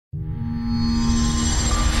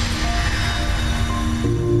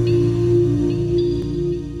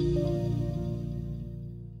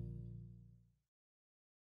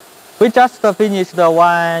We just finished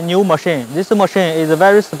one new machine. This machine is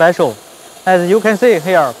very special. As you can see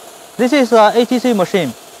here, this is an ATC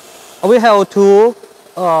machine. We have two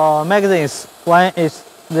magazines. One is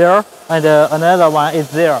there and another one is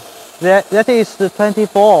there. That is the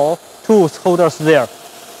 24 tools holders there.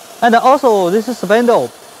 And also this spindle.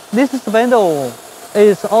 This spindle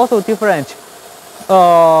is also different.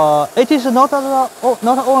 It is not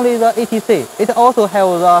only the ATC, it also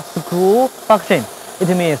has the screw function. It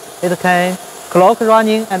means it can clock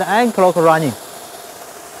running and unclock running.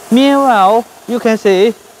 Meanwhile, you can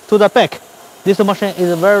see to the back, this machine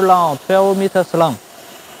is very long, 12 meters long.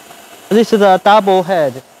 This is a double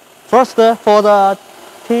head. First for the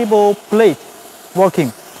table plate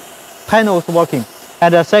working, panels working,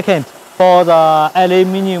 and the second for the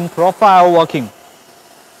aluminum profile working.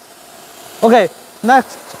 Okay,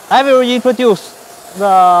 next I will introduce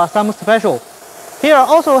some special. Here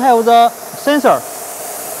also have the sensor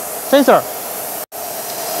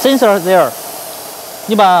there.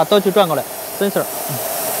 你把刀具转过来 ，sensor。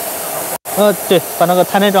对，把那个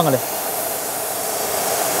摊面转过来。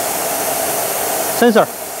Sensor.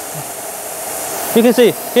 You can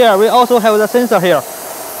see here we also have the sensor here.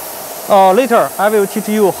 Later I will teach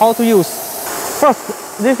you how to use. First,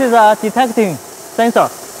 this is a detecting sensor.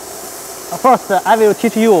 First, I will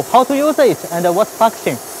teach you how to use it and what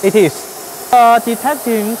function it is.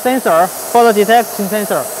 Detecting sensor. For the detecting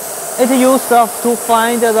sensor, it is used to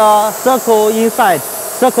find the circle inside,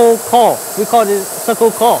 circle core. We call it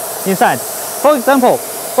circle core inside. For example,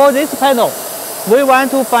 for this panel, we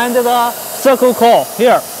want to find the circle core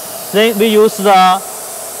here. Then we use the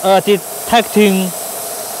detecting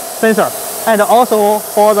sensor. And also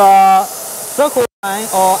for the circle one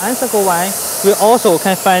or uncircle one, we also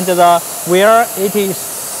can find where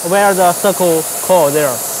the circle core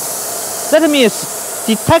there. That means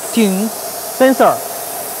detecting sensor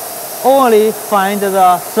only find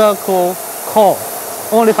the circle core.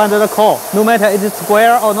 Only find the core, no matter it is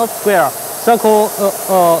square or not square, circle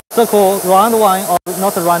round one or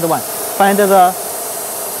not round one. Find the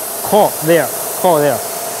core there.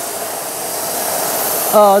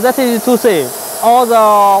 That is to say, all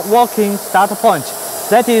the working start point.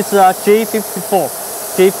 That is G54.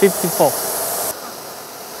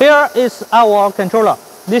 Here is our controller.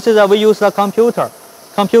 This is we use the computer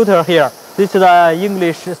here. This is the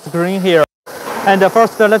English screen here. And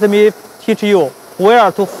first, let me teach you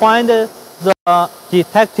where to find the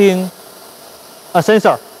detecting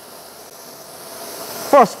sensor.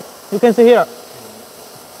 First, you can see here.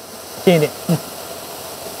 近一点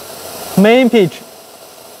，Main page.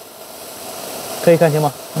 可以看清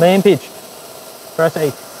吗？ Main page. Press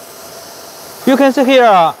 8. You can see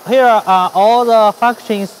here. Here are all the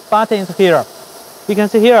functions buttons here. You can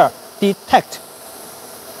see here. Detect.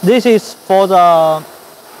 This is for the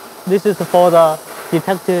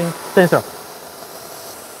detecting sensor.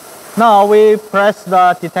 Now we press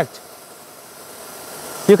the detect.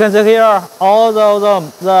 You can see here all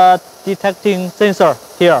the detecting sensor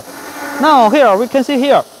here. Now here we can see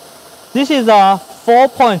here. This is a 4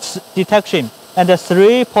 points detection and a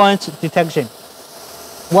 3 points detection.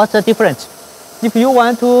 What's the difference? If you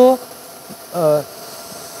want to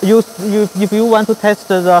if you want to test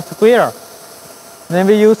the square, then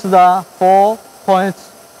we use the 4 points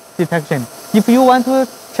detection. If you want to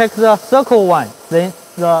check the circle one, then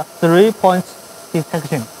the 3 points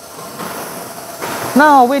detection.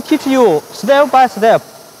 Now we teach you step by step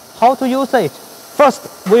how to use it. First,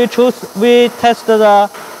 we test the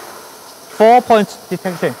 4 points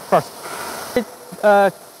detection first.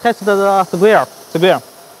 Test the square.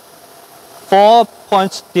 4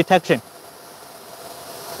 points detection.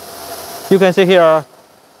 You can see here.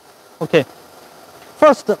 Okay.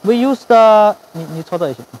 First, we use the.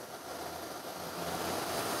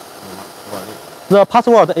 The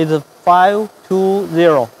password is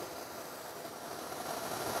 520.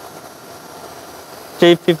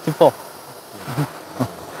 J54.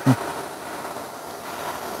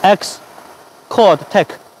 X code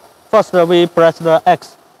tech. First we press the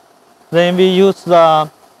X. Then we use the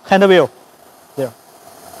hand wheel. There.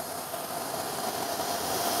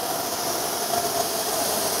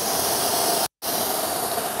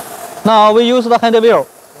 Now we use the hand wheel.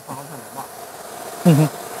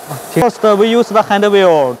 First we use the hand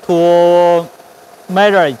wheel to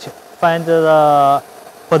measure it, find the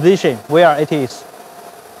position where it is.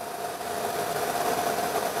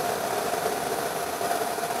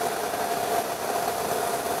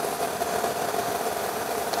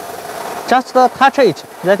 Just touch it,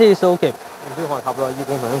 that is okay.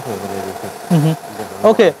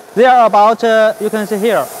 Okay, they are about, you can see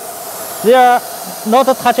here, they are not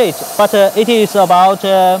touch it, but it is about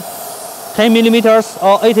 10 millimeters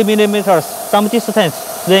or 80 millimeters, some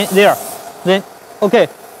distance, then there. Then, okay.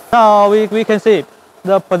 Now we can see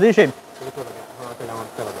the position.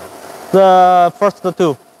 The first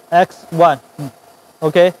two, X1.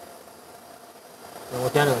 Okay.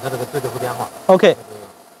 Okay.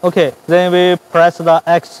 Okay. Then we press the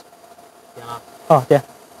X. Oh, yeah.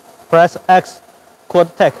 Press X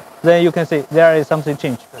quad tech. Then you can see there is something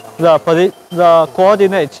changed. The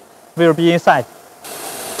coordinate will be inside.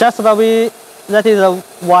 Just that is the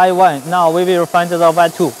Y1. Now we will find the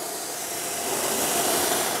Y2.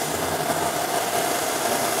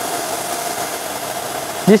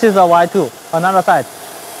 This is the Y2, another side.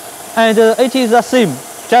 And it is the same,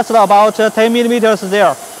 just about 10 millimeters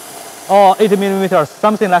there, or 8 millimeters,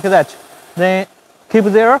 something like that. Then keep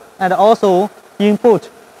there and also input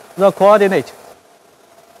the coordinate.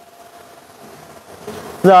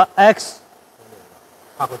 The X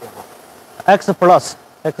plus,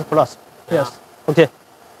 yes, okay.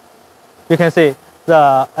 You can see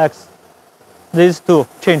the X, these two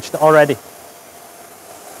changed already.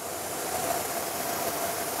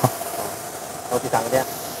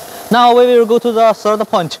 Now we will go to the third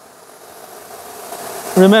point.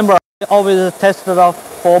 Remember, we always test the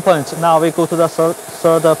 4 points. Now we go to the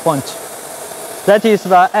third point. That is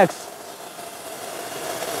the X.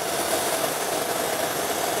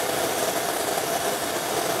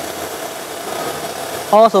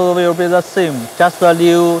 Also will be the same, just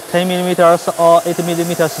leave 10 millimeters or 8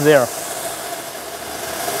 millimeters there.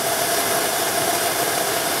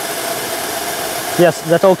 Yes,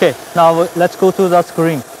 that's okay. Now let's go to the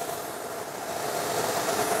screen.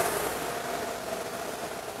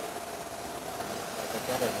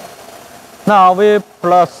 Now we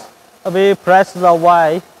press the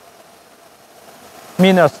Y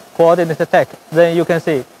minus coordinate tech. Then you can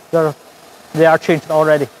see they are changed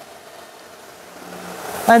already.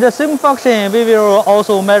 And the same function, we will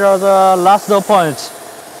also measure the last point.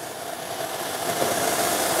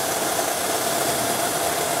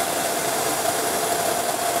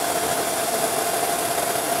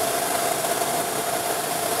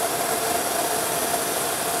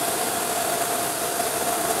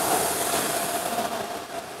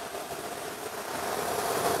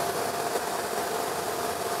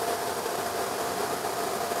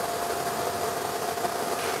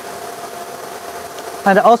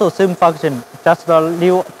 And also same function, just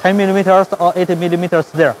leave 10 millimeters or 8 millimeters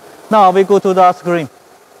there. Now we go to the screen.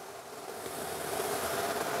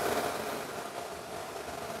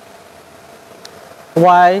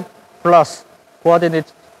 Y plus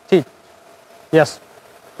coordinate T. Yes,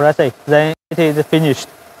 press it. Then it is finished.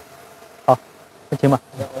 好，停吧。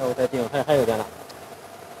我再定，还有点呢。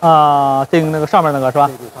定那个上面那个是吧？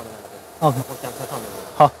对，上面那个。OK。我先看上面那个。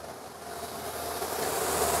好。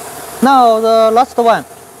Now the last one,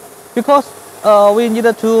 because we need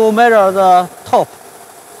to measure the top.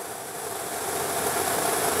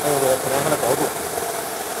 还有个可能它的高度。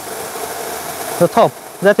The top.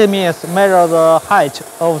 That means measure the height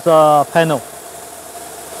of the panel.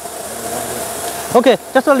 Okay,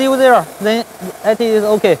 just leave there. Then it is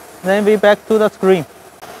okay. Then we back to the screen.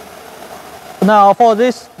 Now for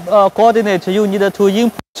this coordinate, you need to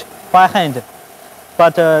input by hand,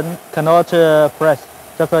 but cannot press.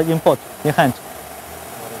 Just input in hand.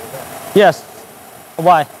 Yes,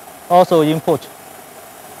 Y also input.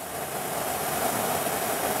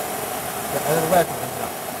 Y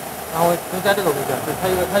然后就在这个位置，它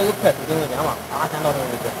有个快速定位点嘛，先到这个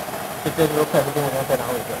位置，这就是快速定位点在哪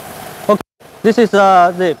个位置 Okay, this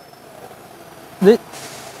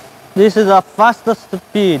is the fastest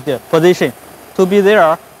speed position to be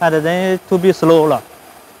there and then to be slower.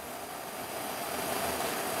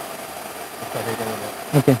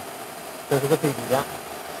 Okay. 这是个对比点。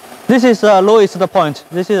This is the lowest point.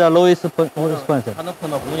 This is the lowest point. 它能碰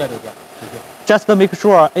到中间这点。Just to make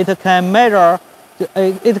sure it can measure,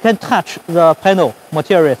 it can touch the panel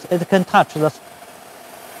materials. It can touch the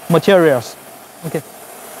materials. Okay.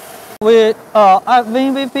 When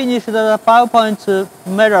we finish the 5 points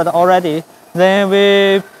measured already, then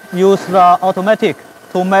we use the automatic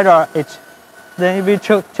to measure it. Then we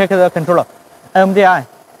check the controller, MDI.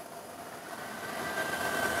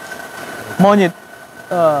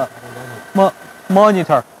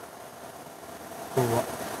 Monitor.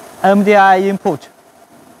 MDI input.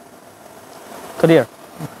 Clear.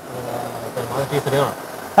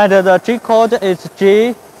 And the G code is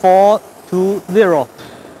J420.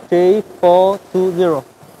 J420.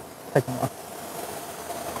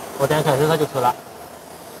 我点开始它就出来。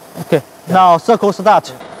Okay. Now circle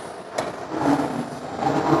start.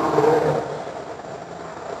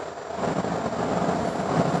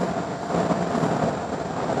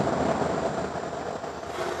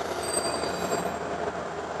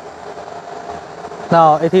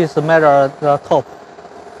 Now it is measure the top.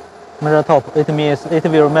 Measure top. It means it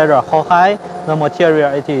will measure how high the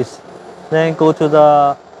material it is. Then go to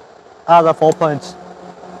the other 4 points.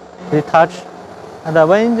 They touch, and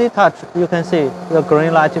when they touch, you can see the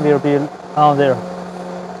green light will be on there.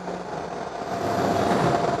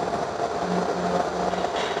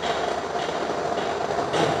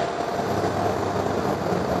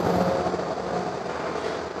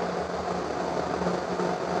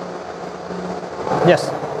 Yes,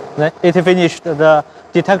 then it finished the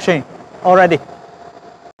detection already.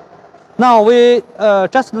 Now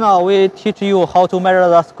just now we teach you how to measure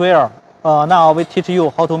the square. Now we teach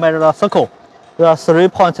you how to measure the circle, the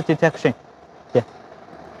 3-point detection. Yeah.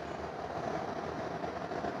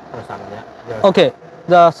 Okay,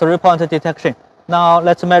 the 3-point detection. Now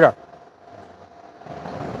let's measure.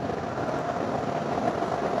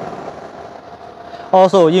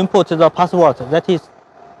 Also input the password. That is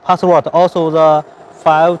password. Also the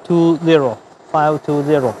 520.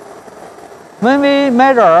 520. When we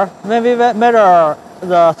measure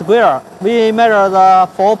the square, we measure the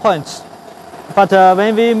 4 points. But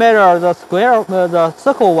when we measure the square, the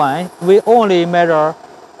circle one, we only measure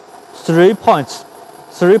 3 points.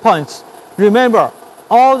 3 points. Remember,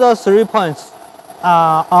 all the 3 points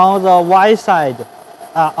are on the Y side.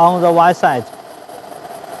 On the Y side.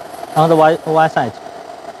 On the Y side.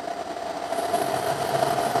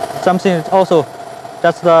 Something also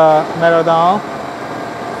just measure down,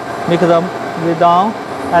 make them way down,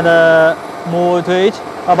 and move to it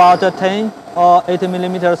about 10 or 8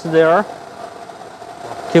 millimeters there.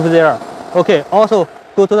 Keep there. Okay, also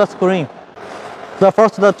go to the screen. The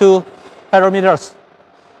first 2 parameters,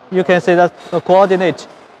 you can see that the coordinate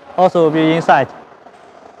also will be inside.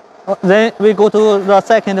 Then we go to the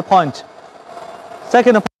second point.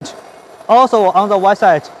 Second point, also on the Y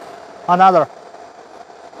side, another.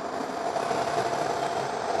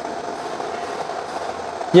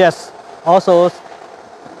 Yes, also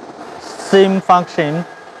same function,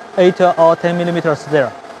 8 or 10 millimeters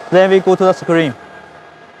there. Then we go to the screen.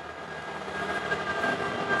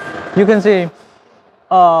 You can see,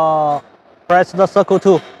 press the circle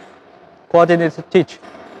 2, coordinate teach.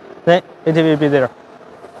 Then it will be there.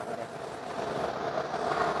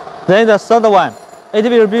 Then the third one, it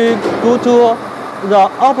will be go to the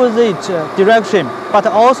opposite direction, but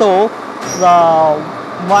also the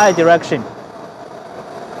Y direction.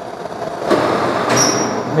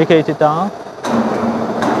 Make it down.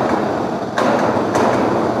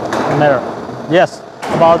 There. Yes,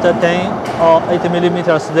 about 10 or 8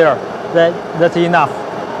 millimeters there. That's enough.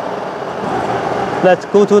 Let's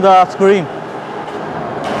go to the screen.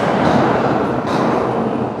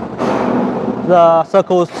 The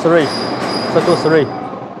circle 3. Circle 3.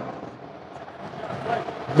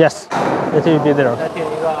 Yes, it will be there.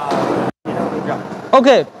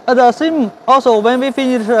 Okay, the same. Also, when we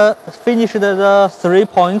finish the 3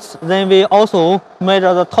 points, then we also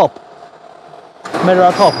measure the top. Measure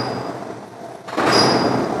the top.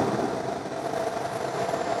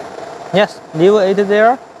 Yes, leave it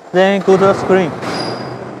there. Then go to the screen.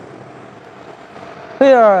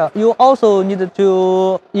 Here, you also need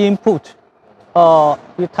to input.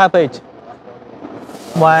 You type it.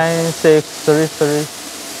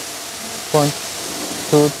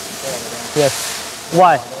 1633.2. Yes.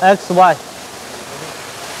 Y, X, Y,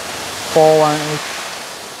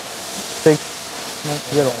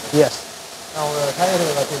 418690. Yes.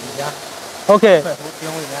 Okay.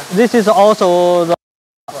 This is also the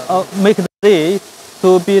make the day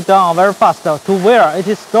to be done very fast. To where it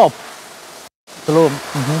is stop. Slow.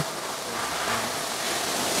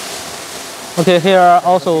 Okay. Here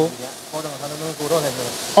also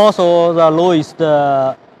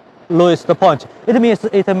the lowest point. It means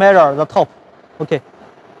it measures the top. Okay.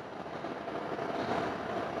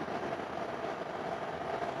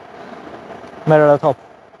 Measure the top.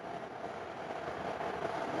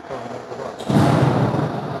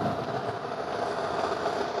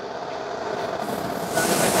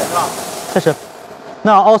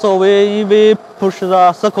 Now also we push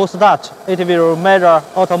the circle start, it will measure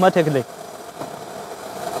automatically.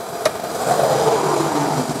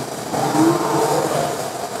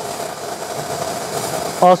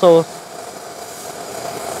 Also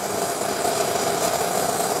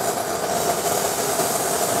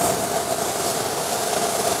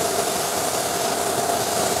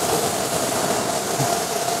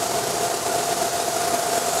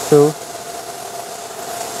two,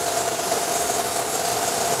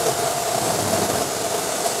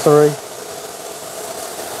 three,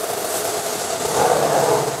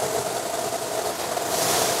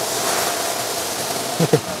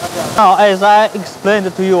 okay. Now, as I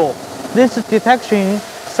explained to you, this detection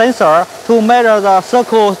sensor to measure the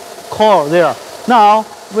circle core there. Now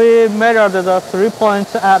we measured the 3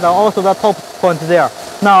 points and also the top point there.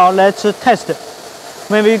 Now let's test.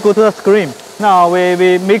 When we go to the screen, now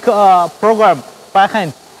we make a program by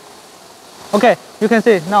hand. Okay, you can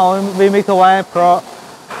see now we make one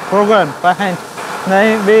program by hand.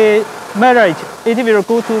 Then we measure it. It will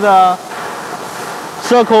go to the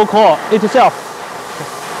circle core itself.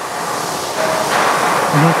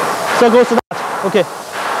 Circle start. Okay.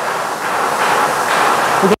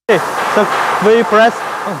 Okay. So we press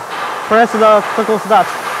the circle start.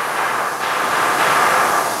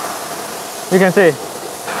 You can see.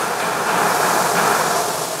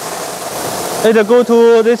 It go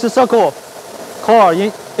to this circle core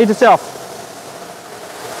in itself.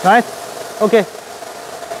 Right? Okay.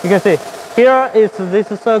 You can see. Here is this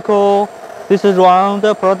circle. This is round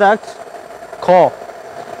product core.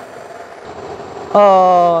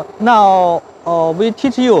 Now we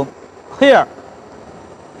teach you here.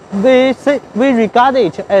 We regard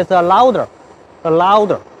it as a louder.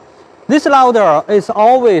 This louder is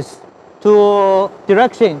always to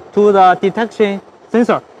direction to the detection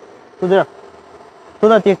sensor. To the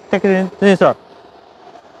detection sensor.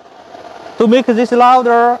 To make this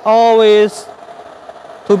louder, always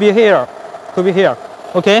to be here.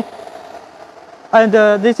 Okay. And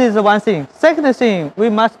this is one thing. Second thing, we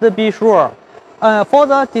must be sure. For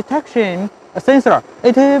the detection sensor,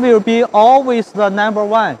 it will be always the number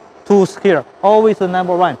 1 tools here. Always the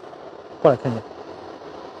number 1.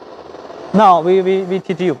 Now we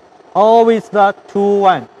teach you. Always the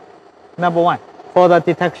number 1 for the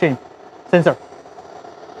detection sensor.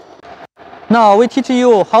 Now we teach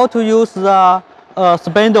you how to use the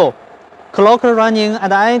spindle, clock running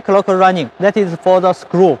and unclock running. That is for the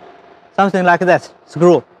screw. Something like that,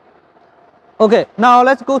 screw. Okay, now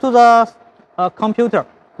let's go to the computer,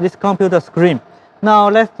 this computer screen. Now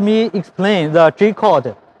let me explain the G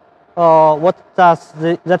code. What does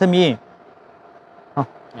that mean?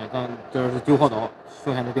 这是9号导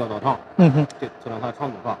出现的吊导趟，这两套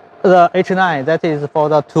长度上。The H9, that is for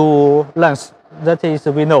the 2 lengths. That is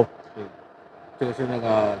we know. 对，这个是那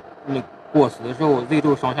个过时的时候 Z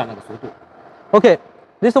轴上下那个速度。Okay,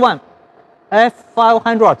 this one,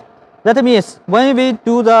 F500. That means when we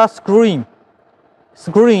do the screwing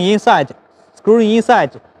inside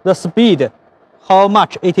the speed, how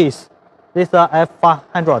much it is. This is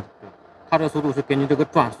F500. 它这个速度是根据这个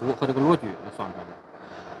转速和这个螺距来算出来的。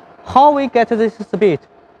How we get this speed?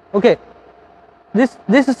 Okay, this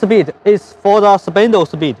speed is for the spindle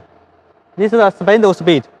speed. This is the spindle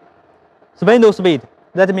speed. Spindle speed.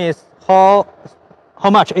 That means how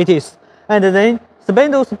much it is. And then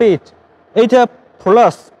spindle speed, it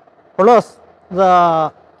plus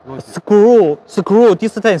the screw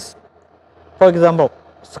distance. For example,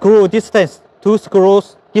 screw distance, 2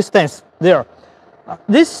 screws distance there.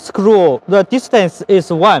 This screw, the distance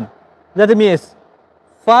is 1. That means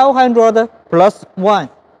 500 plus 1.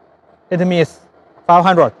 It means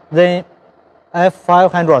 500. Then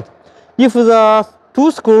F500. If the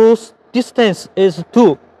 2 screws distance is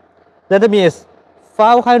 2, that means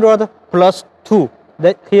 500 plus 2.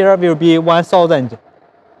 That here will be 1000.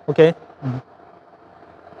 Okay.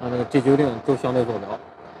 那个 G90 就相对做不了，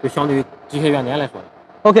就相对于机械元年来说的。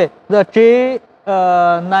Okay, the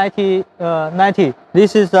G90,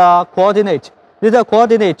 this is the coordinate. This is the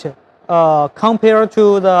coordinate compared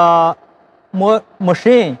to the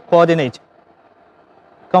machine coordinate.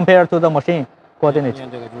 Compared to the machine coordinate. 你看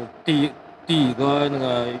这个就是第一个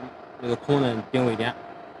那个空的定位点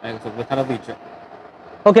 ，X 为它的位置。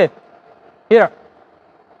Okay, here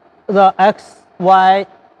the X, Y,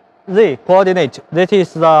 Z coordinate. That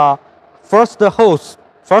is the first hose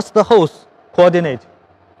coordinate.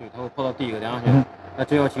 对，它会跑到第一个点上去。那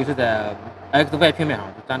只要其实在 X Y 平面上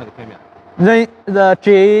就占这个平面。Then the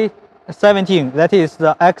G17, that is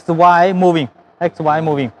the XY moving.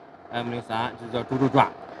 M03 就是叫猪转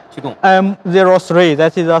启动。M03,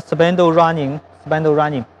 that is the spindle running.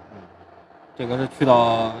 这个是去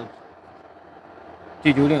到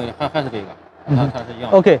G90 还是这个，它是一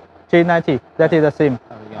样。Okay, G90, that is the same.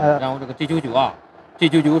 然后这个 G99 啊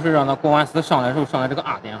 ，G99是让它过完丝上来的时候上来这个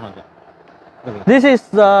R 点上去。This is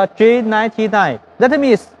the G99. That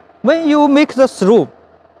means when you make the through,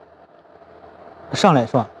 上来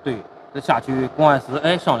是吧？对，这下去过完丝，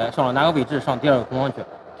哎，上来哪个位置上第二个空上去，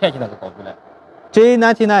抬起那个高度来。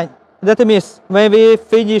G99. That means when we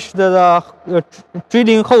finish the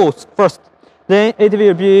drilling holes first, then it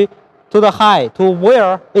will be to the height, to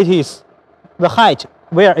where it is, the height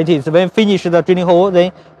where it is. When finish the drilling hole,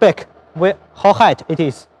 then back where how height it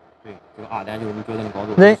is. 对，这个 R 点就是你觉得的高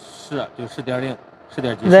度，对就10.0，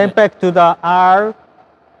 Then back to the R0.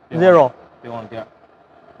 别忘了第二。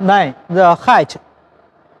 9, the height,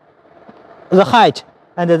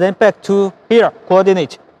 and then back to here,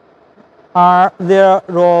 coordinate.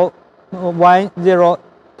 R0, 10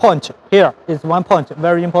 point, here is 1 point,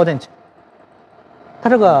 very important. 它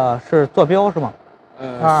这个是坐标是吗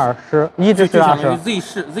？20，一直是就相当于 20。 Z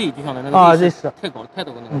式 ，Z 就相当于那个 Z 式，太多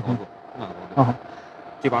个那个高度，那个高度。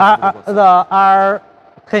这把 The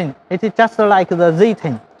R10, it is just like the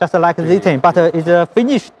Z10, just like Z10, but it's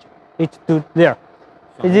finished it to there.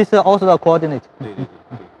 This is also the coordinate. 对，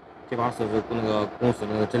这把是那个公司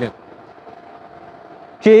那个指令。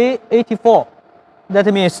G84,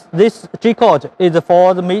 that means this G code is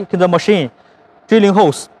for the make the machine drilling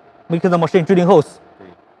holes, make the machine drilling holes.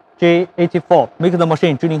 G84, make the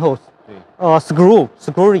machine drilling holes. 对。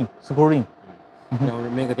screwing. 然后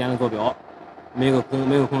每个点的坐标，每个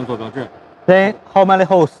空的坐标值。Then how many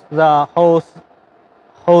holes? The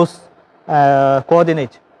holes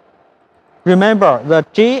coordinate. Remember the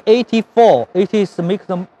G84, it is make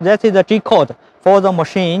them, that is the G code for the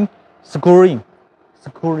machine screwing.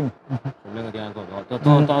 每个点的坐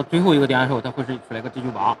标，到最后一个点的时候，它会是出来个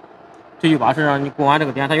G98。G98是让你过完这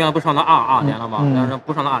个点，它原来不上到 R 点了吗？但是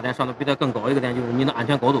不上到 R 点，上到比它更高一个点，就是你的安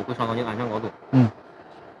全高度会上到你的安全高度。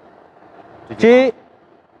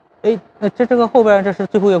这个后边这是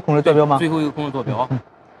最后一个空的坐标吗？最后一个空的坐标。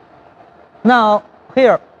Now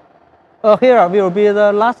here will be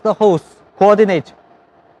the last holes coordinate.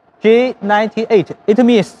 G98. It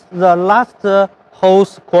means the last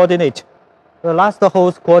holes coordinate. The last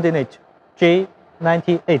holes coordinate.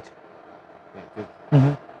 G98.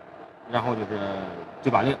 然后就是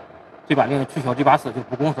G80取消 G84就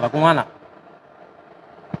不公司了，公完了。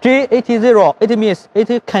G80. It means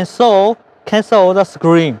it cancel the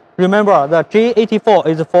screen. Remember the G84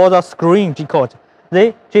 is for the screen G code.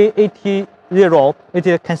 The G80 it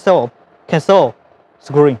is cancel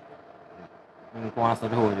screen. 公完4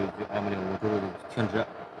之后就 M05之后就停止。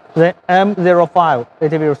Then M05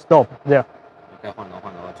 it will stop there. 该换到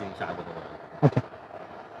进行下一步的。Okay.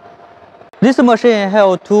 This machine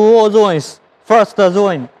have two zones. First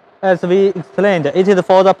zone, as we explained, it is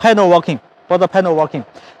for the panel working.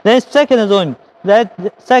 Then second zone, that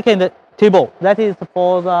second table, that is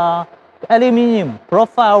for the aluminum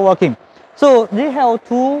profile working. So they have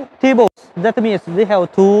two tables. That means they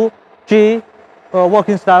have two G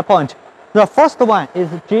working style point. The first one is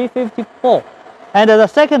G54, and the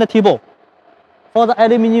second table for the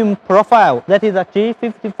aluminum profile, that is a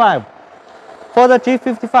G55. For the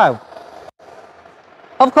G55,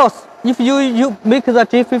 of course, if you make the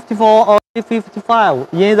G54 or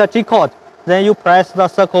G55 in the G code, then you press the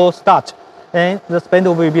circle start, and the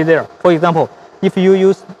spindle will be there. For example, if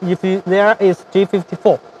there is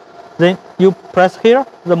G54, then you press here,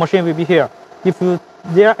 the machine will be here. If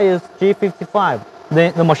there is G55,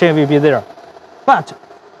 then the machine will be there. But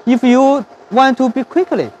if you want to be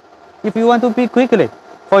quickly,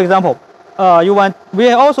 for example,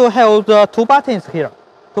 we also have the two buttons here.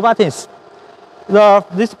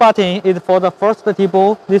 This button is for the first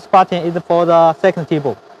table, this button is for the second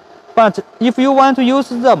table. But if you want to use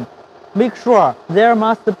them, make sure there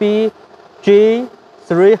must be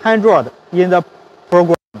G300 in the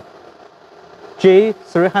program.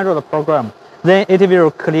 G300 program. Then it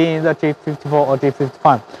will clean the G54 or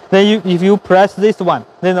G55. Then if you press this one,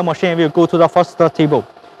 then the machine will go to the first table.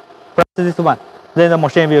 Press this one, then the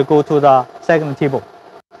machine will go to the second table.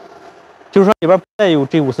 就是说里边不再有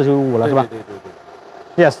G595了，是吧？对。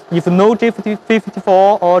Yes, if no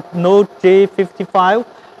G54 or no G55,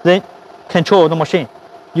 then control the machine.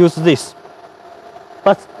 Use this.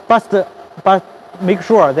 But make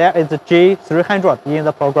sure there is a G300 in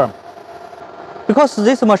the program. Because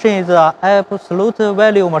this machine is an absolute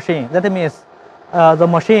value machine. That means the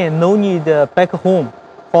machine no need back home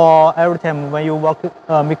for every time when you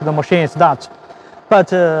make the machine start. But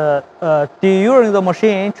during the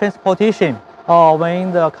machine transportation or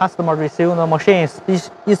when the customer receive the machines,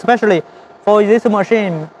 especially for this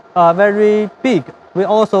machine very big, we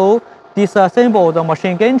also disassemble the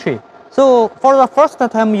machine gantry. So for the first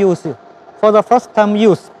time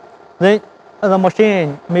use, then the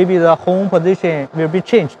machine, maybe the home position will be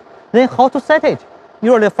changed. Then how to set it?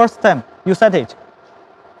 Usually first time you set it.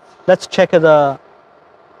 Let's check the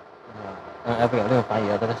F10翻译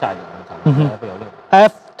在它下一个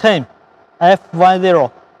F10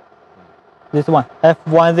 F10. This one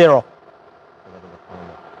F10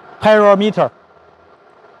 parameter.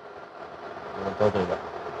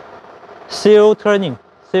 Zero turning,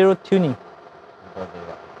 zero tuning.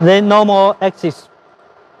 Then normal axis.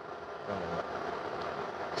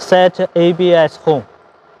 Set ABS home.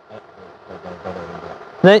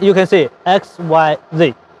 Then you can see X, Y,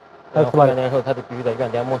 Z. 然后原点的时候，它就必须在原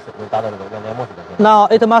点模式能达到这个原点模式的。Now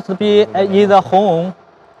it must be in the home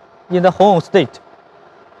state.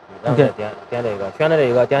 然后再点这个，选了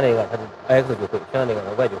这个，点这个，它就 X 就会；选了这个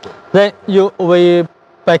Y 就会。Then you will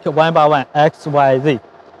back one by one X, Y, Z.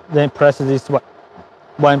 Then press this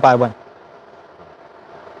one by one.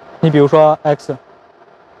 你比如说 X。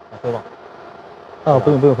回吗？不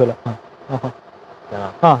用回了。好。点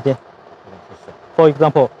了。点。For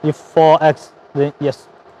example, if for X, then yes.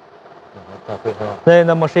 Then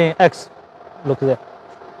the machine X, look there.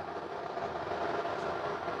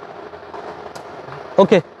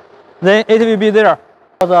 Okay, then it will be there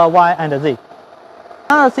for the Y and Z.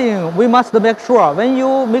 Another thing, we must make sure when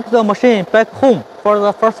you make the machine back home for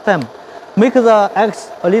the first time, make the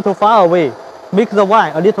X a little far away, make the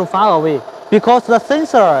Y a little far away, because the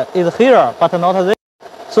sensor is here but not there.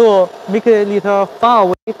 So make it a little far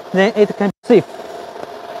away, then it can be safe.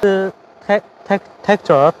 The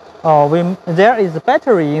texture, when there is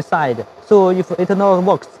battery inside, so if it not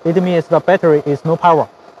works, it means the battery is no power.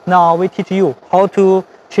 Now we teach you how to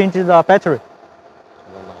change the battery.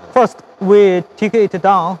 First, we take it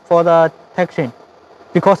down for the detection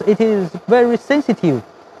because it is very sensitive.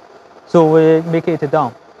 So we make it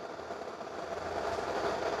down.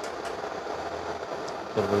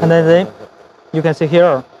 And then you can see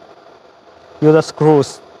here, use the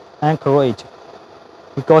screws, anchor it.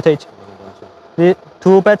 You got it. The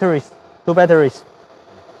two batteries.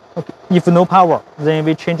 Okay. If no power, then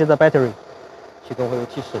we change the battery.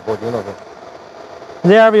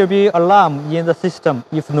 There will be alarm in the system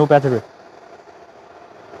if no battery.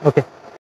 Okay.